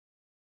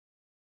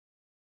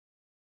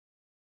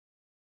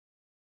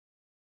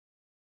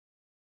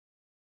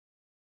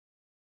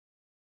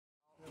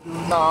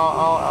No,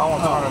 I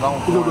won't turn it on.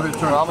 We'll go ahead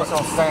and turn it. I'm just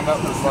going to stand up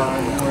this way.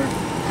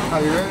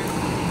 Are you ready?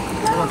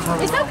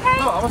 It's okay.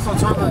 No, I'm just going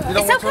to turn it.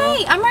 It's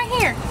okay. I'm right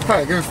here.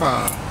 Okay, give me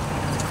 5.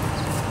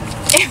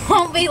 It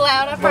won't be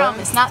loud, I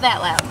promise. Not that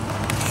loud.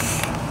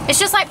 It's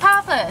just like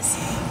Papa's.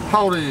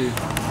 How old are you?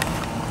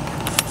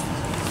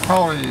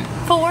 How old are you?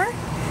 4.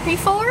 Are you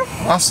 4?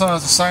 My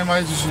son's the same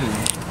age as you.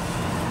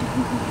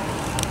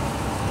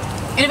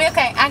 It'll be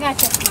okay. I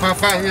got you. Matter of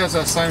fact, he has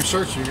that same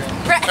shirt you got.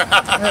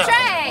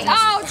 Trey!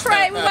 Oh,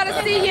 Trey, we want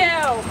to see you.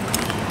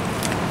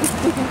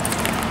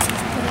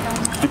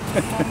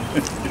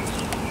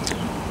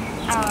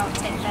 I'll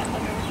take that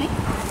one with me.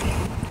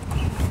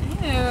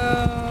 Ew.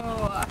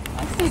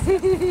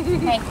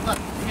 Hey, look.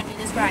 We're going to do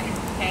this right.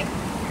 Okay?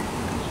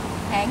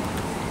 Okay?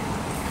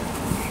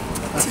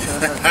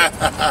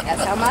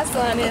 That's how my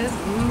son is.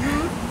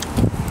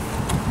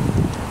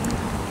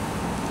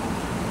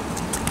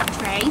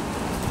 Trey.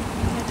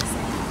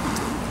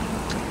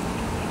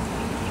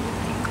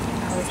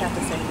 I always have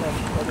to say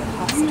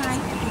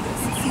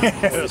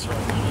That's right.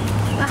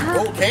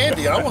 Oh,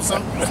 candy. I want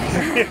some.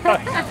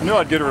 I knew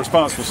I'd get a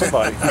response from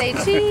somebody. Say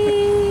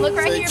cheese. Look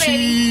right here, baby.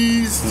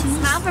 Cheese.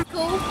 Smile for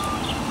cool.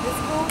 This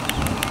cool.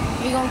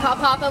 You gonna call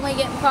Papa when we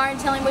get in the car and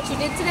tell him what you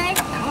did today?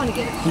 I want to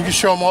get it. You can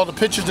show them all the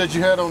pictures that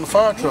you had on the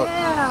fire truck.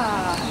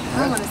 Yeah.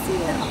 I want to see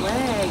that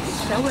leg.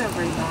 Show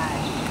everybody.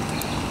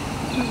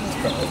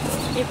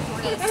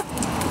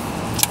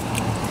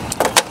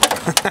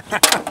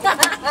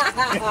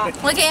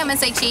 Look at him and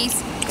say cheese.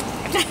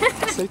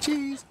 Say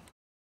cheese.